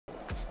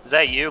Is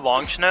that you,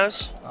 Long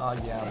Schnoz?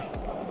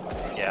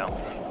 Yeah. Yeah.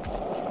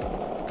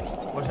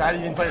 How do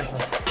you even play this?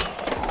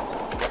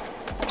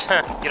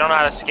 You don't know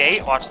how to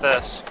skate? Watch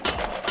this.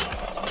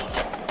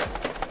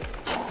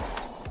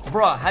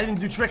 Bruh, how do you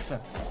even do tricks then?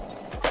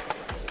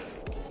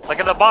 Look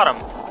at the bottom.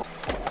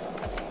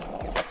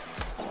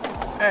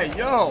 Hey,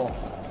 yo!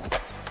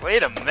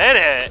 Wait a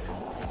minute.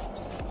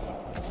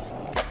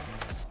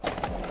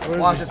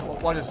 Watch this,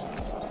 watch this.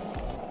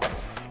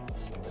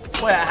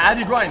 Wait, how do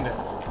you grind it?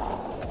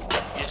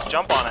 You just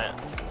jump on it.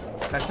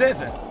 That's it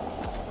then?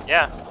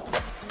 Yeah.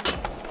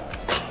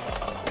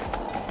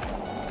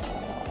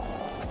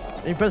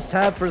 You press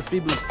tab for a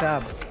speed boost,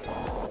 tab.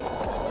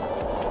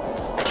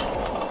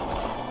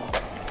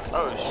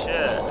 Oh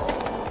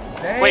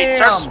shit. Damn. Wait,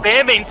 start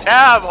spamming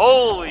tab,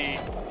 holy.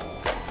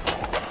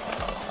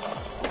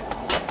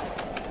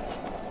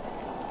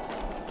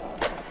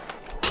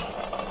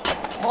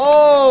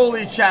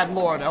 Holy Chad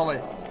Lord, holy.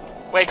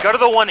 Wait, go to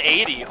the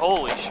 180,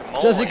 holy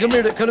shmoly. Jesse, come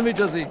here, come to me,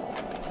 Jesse.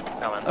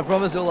 Coming. I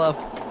promise you'll laugh.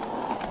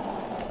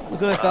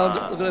 Look what I found,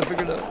 look what I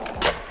figured out.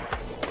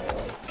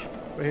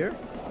 Right here?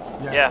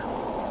 Yeah.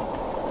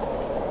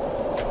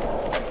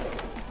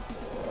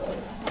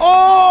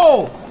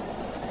 Oh!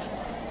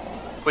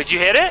 Wait, you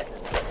hit it?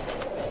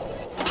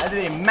 I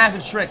did a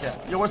massive trick.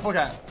 Yo, where's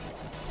Pokecat?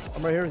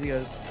 I'm right here with you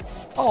guys.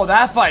 Oh,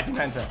 that fight,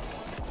 Penta.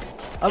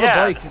 I have a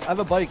bike. I have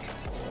a bike.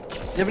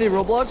 You have any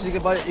Roblox? You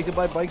can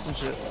buy bikes and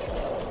shit.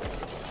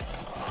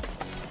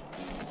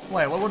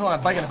 Wait, what would I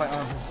bike in if I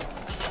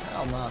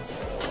hell no.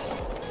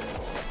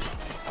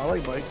 I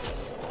like bikes.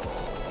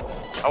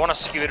 I want a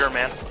scooter,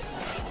 man.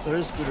 There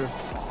is a scooter.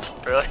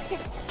 Really?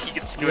 You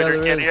can scooter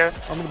there get is. here?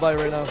 I'm gonna buy it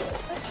right now.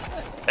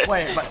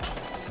 Wait, but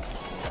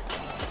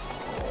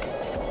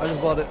I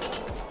just bought it.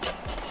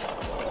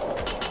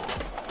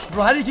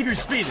 bro, how do you keep your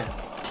speed?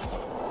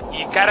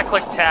 You gotta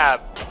click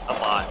tab a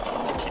lot,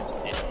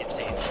 it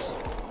seems.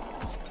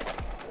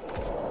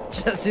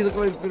 Jesse, look at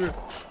my scooter.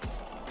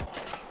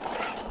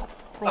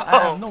 Bro,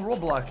 I have no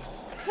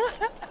Roblox.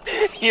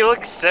 You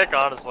look sick,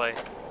 honestly,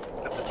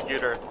 with the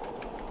scooter.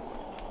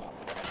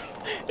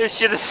 This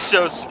shit is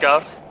so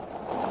scuffed.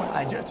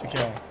 I do it to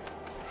kill.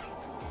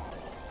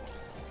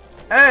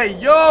 Hey,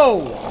 yo!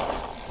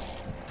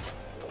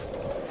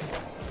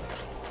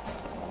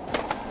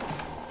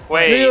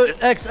 Wait.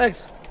 X.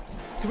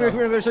 Come here, I'm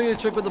gonna show you a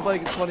trick with the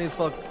bike. It's funny as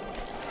fuck.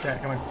 Okay,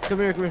 come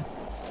here. Come here.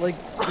 Like,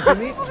 you see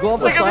me? Go off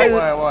the side. Wait,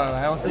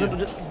 I don't see you.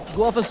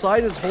 Go off the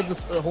side and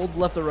hold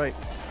left or right.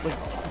 Like,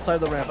 the side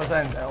of the ramp.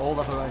 Hold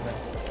up the right there.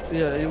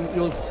 Yeah,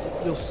 you'll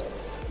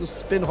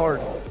spin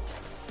hard.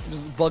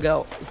 Just bug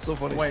out. It's so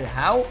funny. Wait,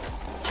 how?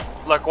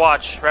 Look,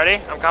 watch.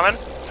 Ready? I'm coming.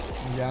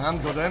 Yeah, I'm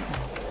good then.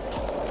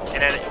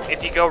 And then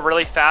if you go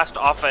really fast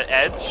off an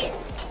edge,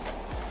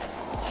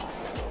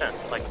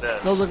 like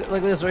this. No, look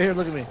like this right here.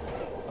 Look at me.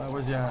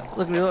 Where's he at?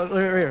 Look at me. Look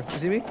right here. You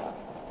see me?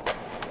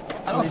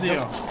 I don't see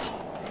you.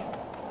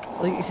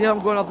 Like, you see how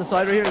I'm going off the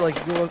side right here? Like,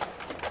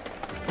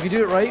 if you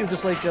do it right, you're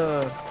just like,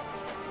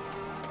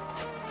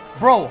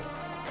 Bro!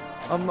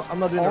 I'm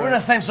not doing we're right. in the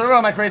same server, or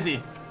am I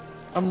crazy?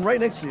 I'm right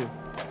next to you.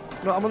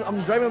 No,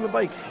 I'm driving on the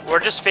bike. We're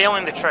just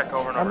failing the trick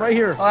over and over. I'm right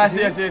here. Oh, I see.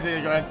 Go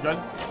ahead, good.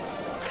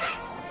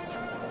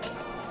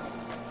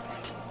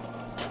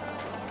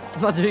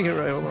 I'm not doing it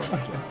right, hold on.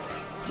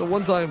 The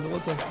one time.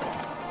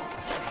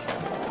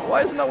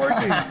 Why is it not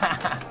working?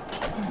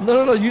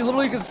 No, you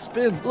literally can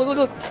spin.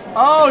 Look.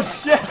 Oh,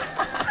 shit!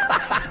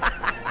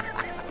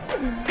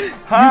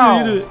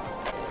 How? You made it.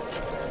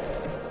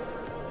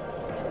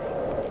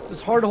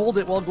 It's hard to hold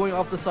it while going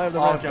off the side of the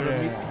ramp.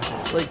 Okay.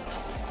 Like,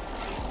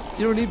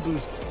 you don't need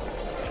boost.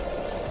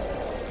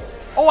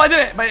 Oh, I did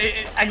it! But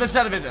I glitched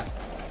out of it then.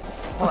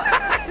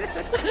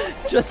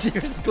 Jesse,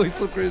 you're just going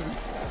so crazy.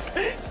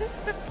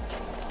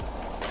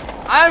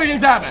 I haven't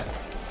even tapped it.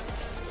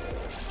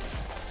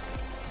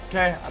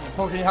 Okay,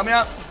 Poke, can you help me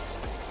out?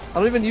 I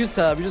don't even use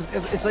tab.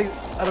 It's like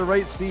at a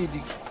right speed.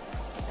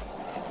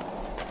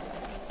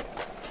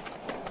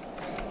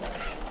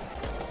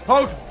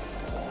 Poke!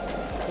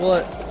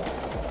 What?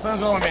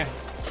 Something's wrong with me.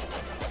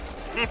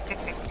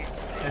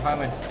 Okay,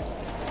 finally.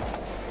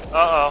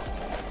 Uh-oh.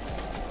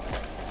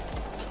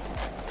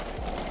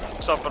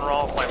 Something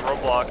wrong with my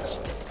Roblox.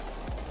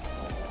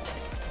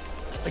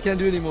 I can't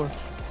do it anymore.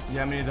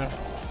 Yeah, me neither.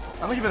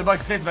 I'm gonna give it a bug,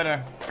 safe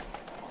better.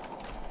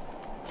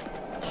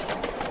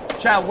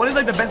 Chat, what is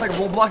like the best like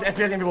Roblox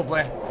FPS game people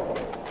play?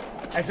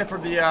 Except for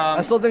the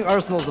I still think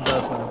Arsenal's the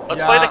best, man.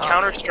 Let's play the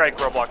Counter-Strike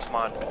Roblox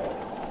mod.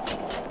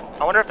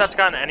 I wonder if that's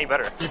gotten any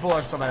better. People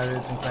are so bad at it,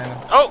 it's insane.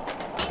 Oh!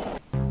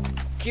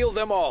 Kill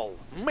them all.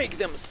 Make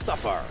them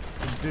suffer.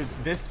 Dude,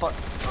 this fuck.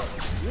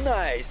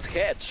 Nice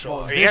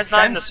headshot. Are you guys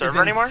not in the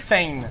server anymore?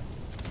 Insane.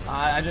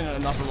 I didn't know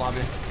enough for the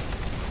lobby.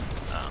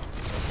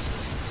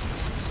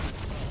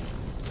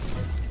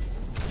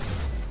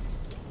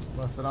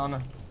 Bust it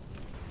on.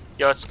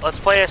 Yo, let's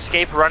play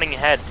Escape Running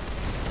Ahead.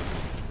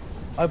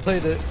 I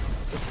played it.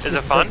 Is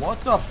it fun?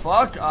 What the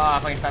fuck?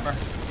 Playing sniper.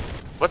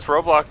 What's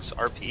Roblox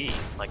RP?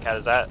 Like, how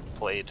does that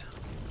played?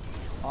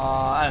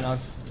 I don't know.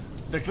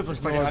 The clips are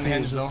fucking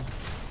unhinged though.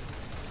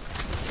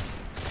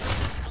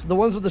 The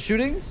ones with the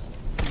shootings?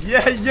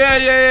 Yeah,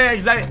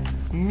 exactly.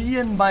 Me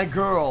and my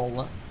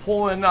girl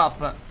pulling up.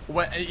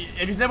 What?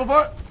 Have you seen that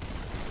before?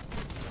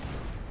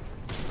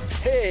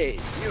 Hey,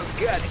 you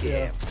got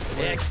him.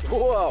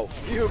 Whoa,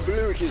 you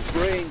blew his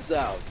brains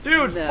out.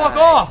 Dude, Nice. fuck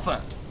off.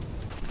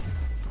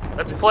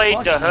 Let's This play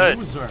fucking the hood.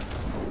 loser.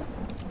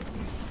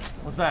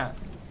 What's that?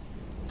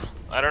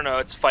 I don't know.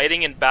 It's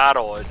fighting in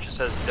battle. It just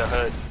says the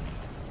hood.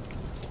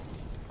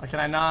 Can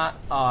I not?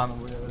 Oh,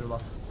 we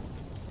lost.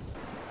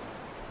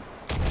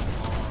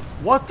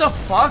 What the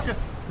fuck? Does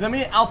that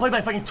mean outplayed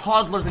by fucking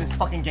toddlers in this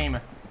fucking game?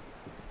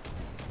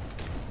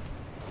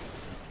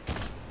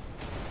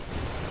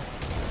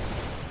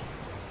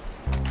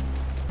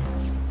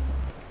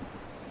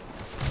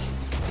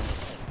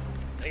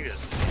 I think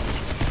this.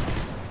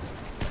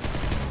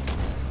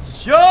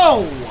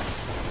 Yo!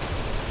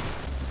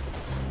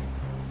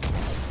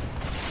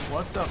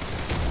 What the?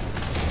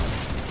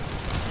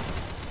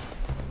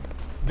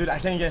 Dude, I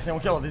can't get a single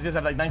kill. These guys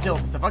have like 9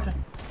 kills. What the fuck?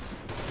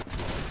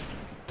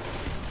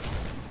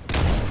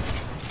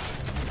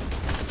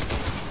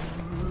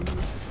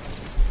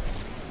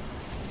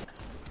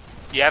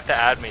 You have to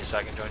add me so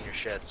I can join your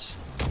shits.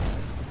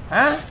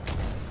 Huh?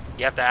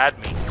 You have to add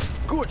me.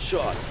 Good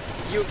shot.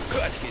 You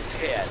got his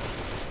head.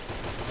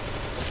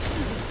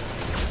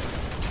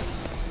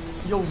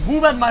 Yo,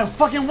 move out my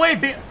fucking way,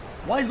 bitch!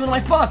 Why is he going to my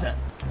spot?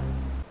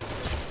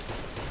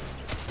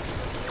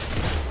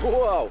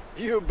 Whoa,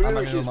 you I'm blew not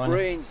gonna his money.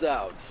 brains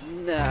out.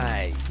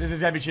 Nice. This is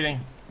gotta be cheating.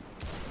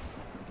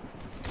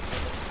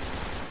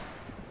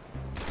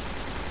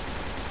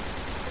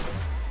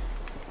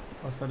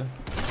 What's that?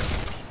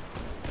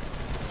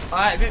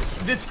 Alright,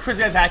 this Chris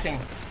guy's hacking.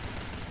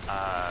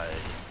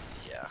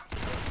 Yeah.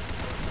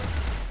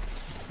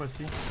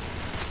 Pussy.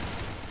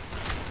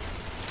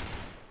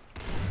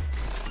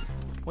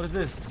 What is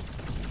this?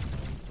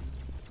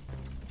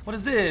 What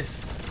is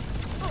this?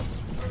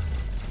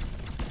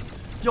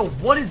 Yo,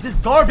 what is this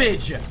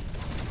garbage?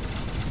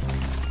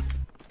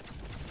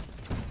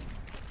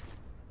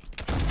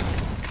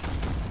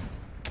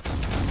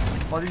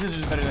 Well, these are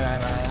just better than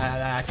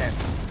I can't.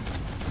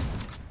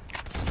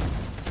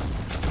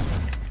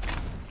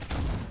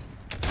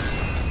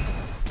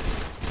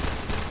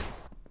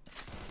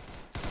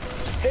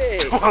 Hey,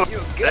 you got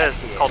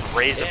This is him. called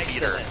Raise a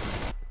Feeder. Excellent.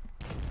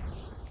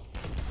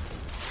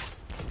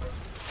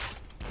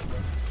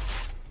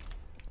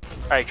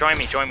 Alright, join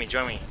me, join me,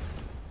 join me.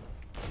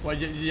 What,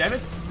 you have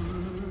it?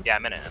 Yeah,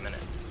 I'm in it, I'm in it.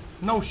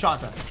 No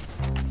shot.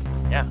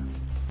 Yeah.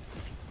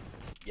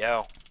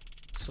 Yo.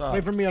 So,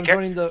 Wait for me. I'm Care-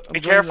 joining the. Be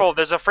careful,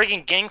 there's a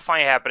freaking gang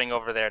fight happening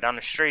over there down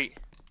the street.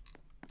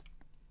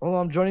 Hold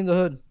on, I'm joining the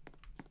hood.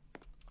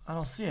 I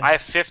don't see it. I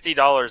have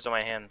 $50 in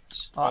my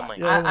hands only.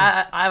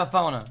 Yeah. I have a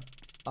phone.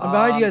 I'm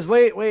behind you guys.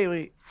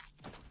 Wait.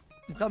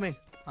 I'm coming.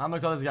 I'm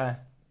gonna call this guy.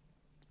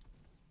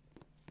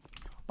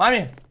 Buy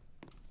me.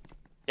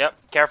 Yep,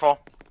 careful.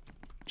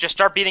 Just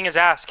start beating his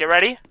ass. Get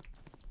ready?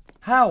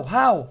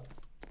 How?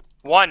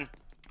 1.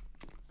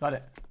 Got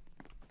it.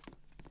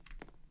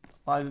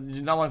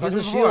 You not want He to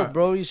has talk a to me before? shield,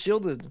 bro. He's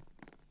shielded.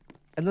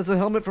 And there's a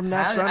helmet from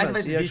Nax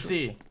Activate the Ramos.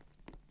 VC.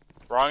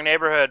 Wrong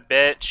neighborhood,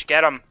 bitch.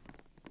 Get him.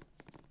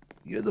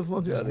 Get the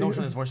fuck There's out no of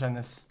shot here. this voice chat in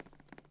this.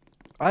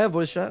 I have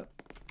voice chat.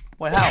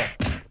 Wait, how? You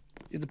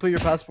have to put your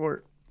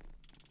passport.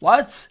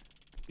 What?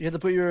 You have to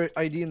put your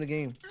ID in the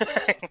game.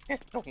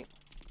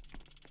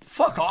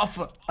 Fuck off.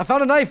 I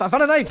found a knife. Please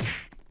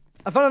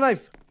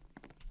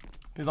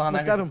Please don't have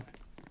Let's stab him.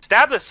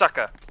 Stab this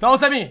sucker. Don't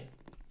stab me.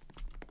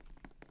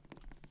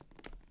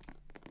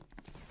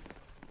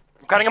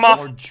 I'm cutting him off.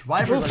 Or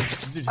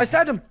drivers. Dude, I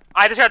stabbed him.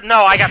 I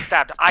got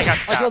stabbed. I got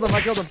I killed stabbed. him.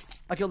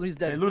 I killed him. He's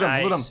Hey, dead. loot him.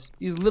 Loot him. Nice.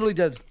 He's literally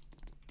dead.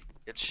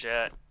 Good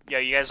shit. Yo,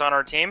 you guys on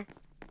our team?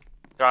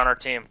 They're on our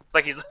team.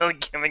 Like he's literally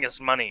giving us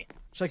money.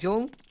 Should I kill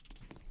him?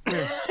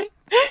 Here.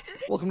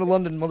 Welcome to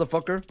London,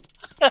 motherfucker.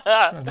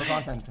 There's no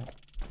content.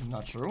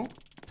 Not true.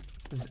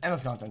 This is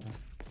endless content.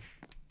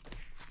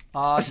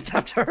 I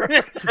stabbed her.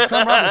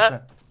 Come on, listen.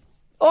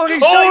 Oh,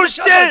 he's Oh shot, he's a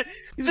shotgun. shit!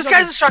 He's This a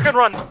guy's a shotgun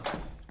run.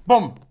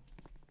 Boom.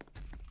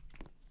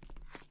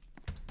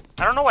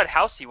 I don't know what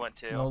house he went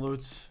to. No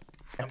loot.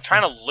 I'm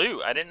trying to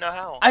loot. I didn't know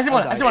how. I see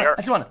one. I I see one. died.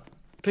 I see one.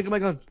 Pick up my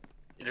gun.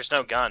 There's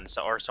no gun,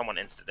 so, or someone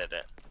insta-did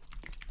it.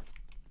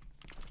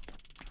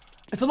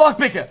 It's a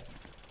lockpicker.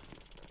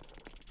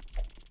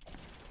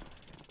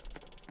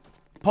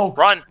 Poke.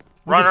 Run!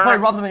 We Run, could probably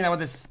run, rob something now with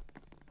this.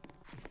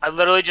 I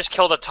literally just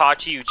killed a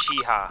Tachi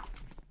Uchiha.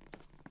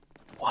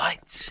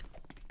 What?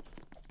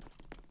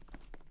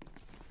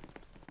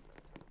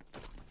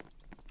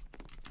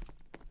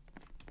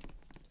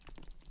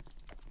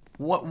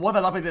 What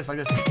if I lockpick this like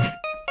this?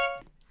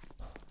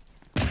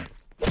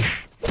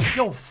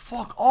 Yo,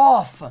 fuck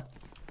off.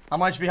 How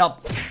much we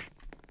help?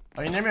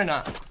 Are you near me or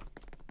not?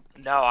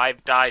 No,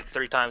 I've died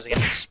 3 times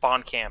again.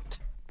 Spawn camped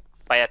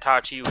by a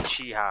Tachi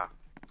Uchiha.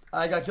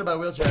 I got killed by a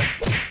wheelchair.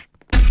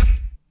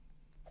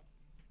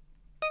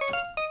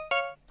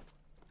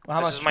 Well, how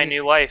This much? is my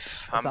new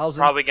life. I'm 1,000.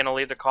 probably gonna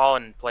leave the call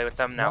and play with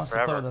them now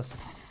forever.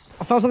 This?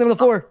 I found something on the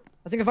floor.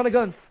 I think I found a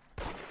gun.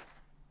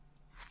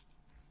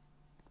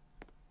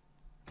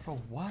 Bro,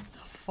 what the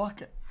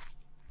fuck?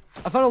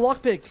 I found a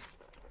lockpick.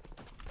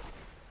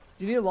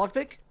 Do you need a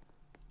lockpick?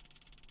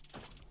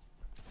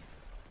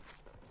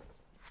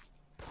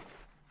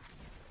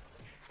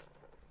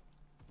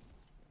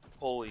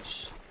 Holy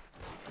sh.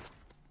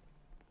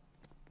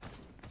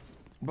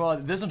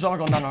 Bro, there's no drama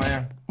going down over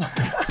here.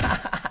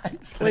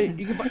 Wait,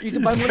 you can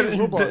buy money with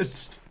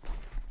Roblox.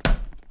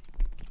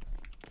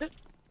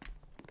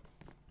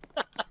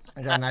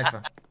 I got a knife.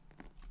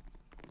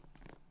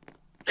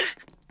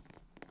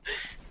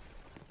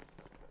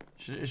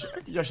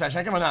 Yo, should I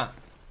shank him or not?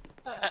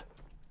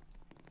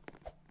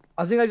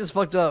 I think I just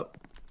fucked up.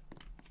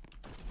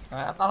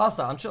 I'm not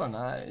hostile. I'm chilling.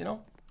 You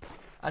know,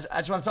 I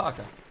just want to talk.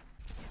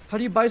 How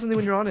do you buy something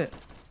when you're on it?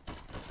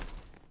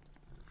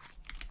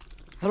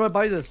 How do I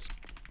buy this?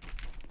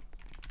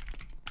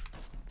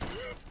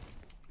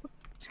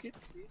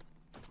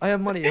 I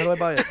have money. How do I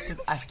buy it?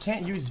 I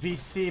can't use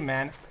VC,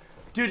 man.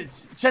 Dude,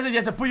 chances you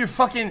have to put your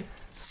fucking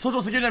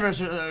social security number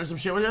or some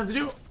shit. What do you have to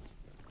do?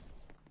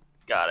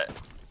 Got it.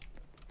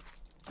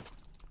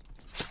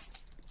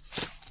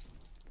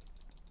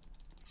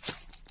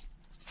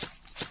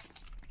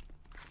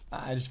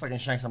 I just fucking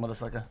shanked some other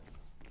sucker.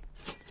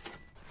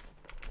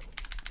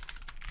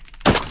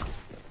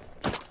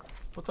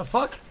 What the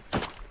fuck?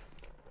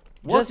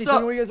 Jesse, tell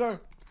me where you guys are.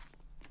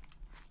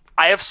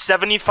 I have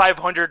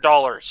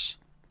 $7,500,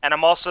 and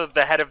I'm also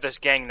the head of this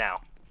gang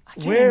now.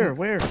 Where?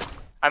 Where?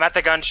 I'm at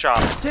the gun shop.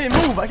 I can't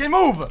move. I can't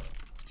move.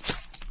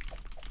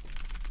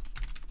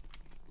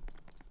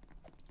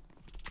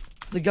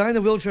 The guy in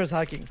the wheelchair is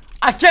hacking.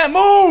 I can't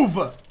move.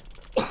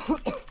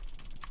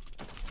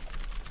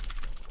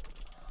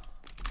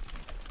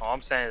 All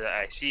I'm saying is that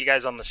I see you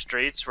guys on the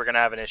streets. We're gonna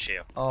have an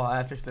issue. Oh,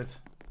 I fixed it.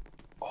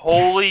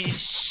 Holy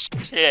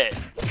shit!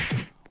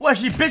 What?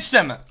 She bitched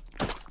him.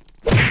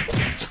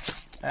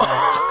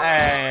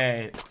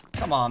 Hey,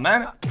 come on,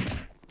 man.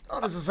 Oh,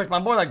 this is like my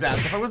boy like that.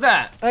 What the fuck was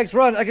that? X,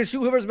 run! I can shoot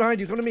whoever's behind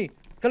you. Come to me.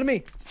 Come to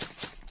me.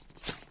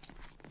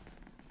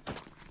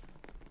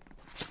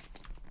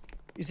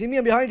 You see me?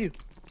 I'm behind you.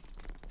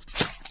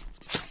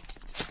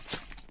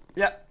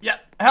 Yeah.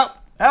 Help!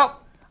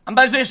 Help! I'm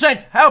about to get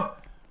shanked. Help!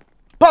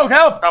 Poke!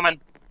 Help! Coming.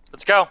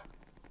 Let's go.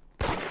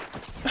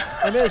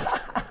 I missed.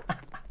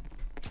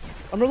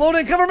 I'm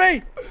reloading. Cover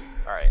me.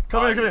 All right.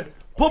 Come here.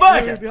 Pull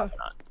back! All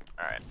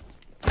right.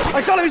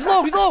 I shot him. He's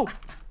low. He's low.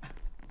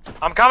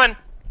 I'm coming.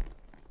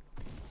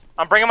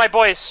 I'm bringing my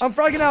boys. I'm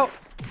fragging out.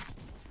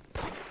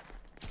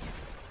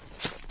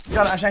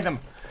 Got it. I shanked him.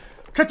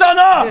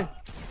 Katana! Okay.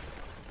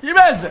 You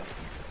missed it.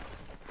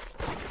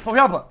 Poke!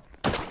 Help!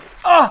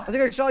 Ah! I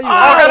think I shot you.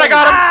 Oh, good. I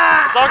got him.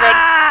 It's all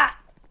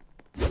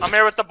good. I'm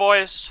here with the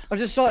boys. I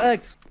just shot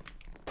X.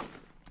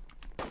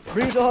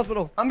 Bring him to the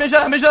hospital. I'm being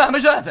shot.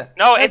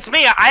 No, it's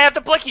me. I have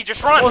the blicky.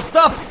 Just run. Well,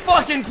 stop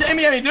fucking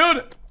aiming at me,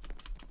 dude.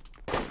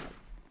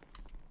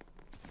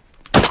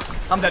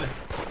 I'm dead.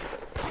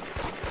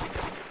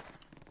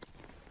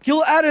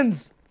 Kill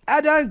Adams.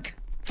 Adank.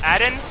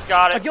 Addins,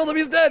 got I it. killed him.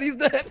 He's dead. He's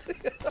dead.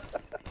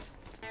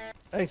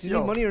 X, you Yo.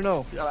 need money or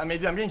no? Yeah, I mean,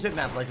 dude, I'm getting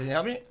kidnapped. Like, can you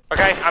help me?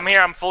 Okay, I'm here.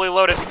 I'm fully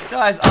loaded.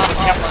 Guys,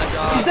 oh my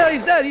god. He's dead.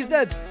 He's dead. He's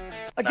dead.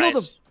 I killed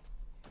him. Nice.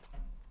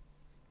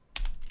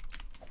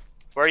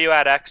 Where are you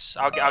at, X?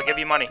 I'll give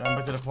you money. Going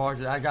back to the park.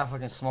 I got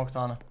fucking smoked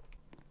on.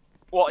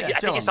 Well, Yeah, I kill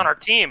think he's him. on our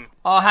team.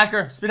 Oh,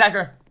 hacker. Speed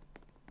hacker.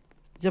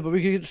 Yeah, but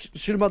we could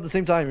shoot him at the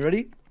same time. You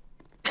ready?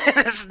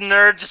 This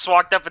nerd just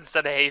walked up and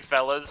said, "Hey,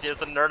 fellas." He has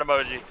the nerd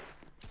emoji.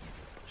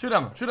 Shoot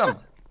him.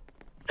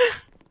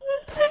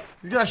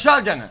 He's got a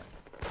shotgun.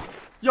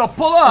 Yo,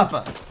 pull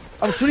up.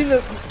 I'm shooting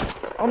the...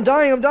 I'm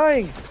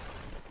dying.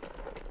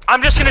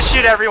 I'm just gonna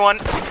shoot everyone.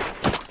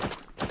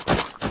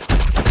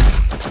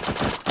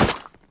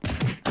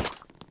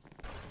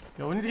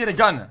 Yo, we need to get a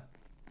gun.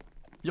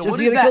 Yo, Jesse, what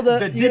you is gotta that?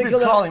 kill The you gotta deep kill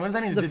is calling. What does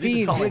that mean? The The deep is fiend.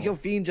 You gotta calling. kill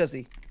fiend,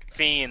 Jesse.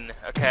 Fiend.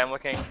 Okay, I'm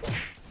looking.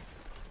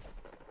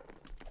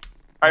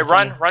 All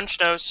right, run,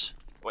 Schnoz.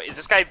 Wait, is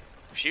this guy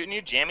shooting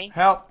you, Jammy?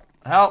 Help.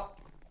 Oh,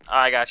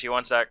 I got you.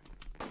 1 sec.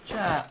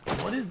 Chat,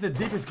 what is the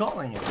deep is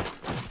calling?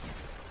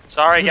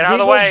 Sorry, This get out of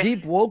the game called way.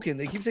 Deep Woken.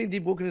 They keep saying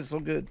Deep Woken is so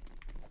good.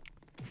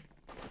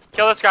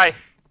 Kill this guy.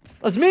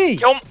 That's me.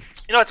 Kill him.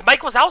 You know, it's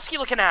Mike Wazowski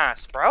looking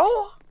ass,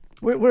 bro.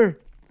 Where?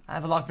 I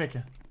have a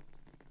lockpick.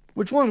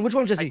 Which one? Which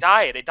one, Jesse? It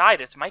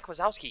died. It's Mike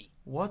Wazowski.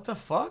 What the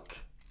fuck?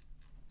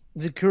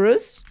 Is it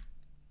Kuris?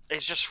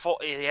 It's just full.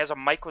 He has a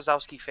Mike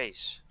Wazowski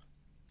face.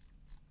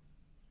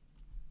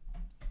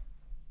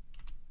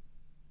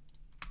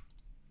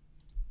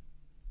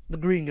 The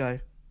green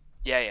guy.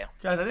 Yeah.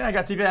 Guys, I think I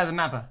got TP out of the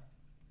map.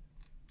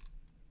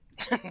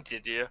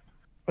 Did you?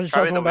 I just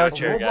Probably shot someone the back.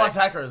 wheelchair guy. Roblox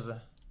hackers.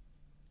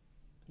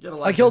 Get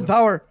a I killed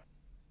Power.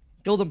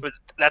 Killed him.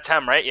 That's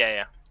him, right?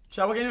 Yeah.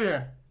 Chat, what can you do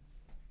here?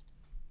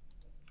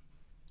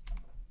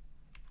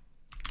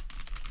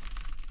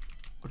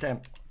 Okay,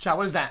 chat,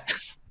 what is that?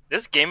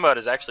 This game mode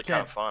is actually Okay,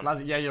 kind of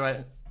fun. Yeah, you're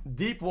right.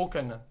 Deep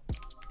Woken.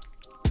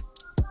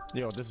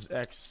 Yo, this is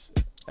X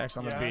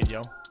on the Yeah. beat, yo.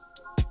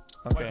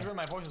 Okay, Wait, you heard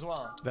my voice as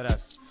well. that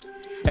S.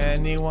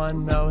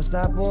 Anyone knows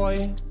that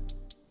boy?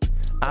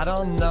 I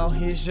don't know,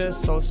 he's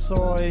just so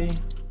soy.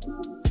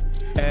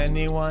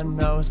 Anyone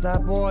knows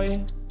that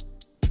boy?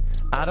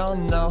 I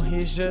don't know,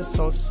 he's just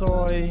so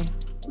soy.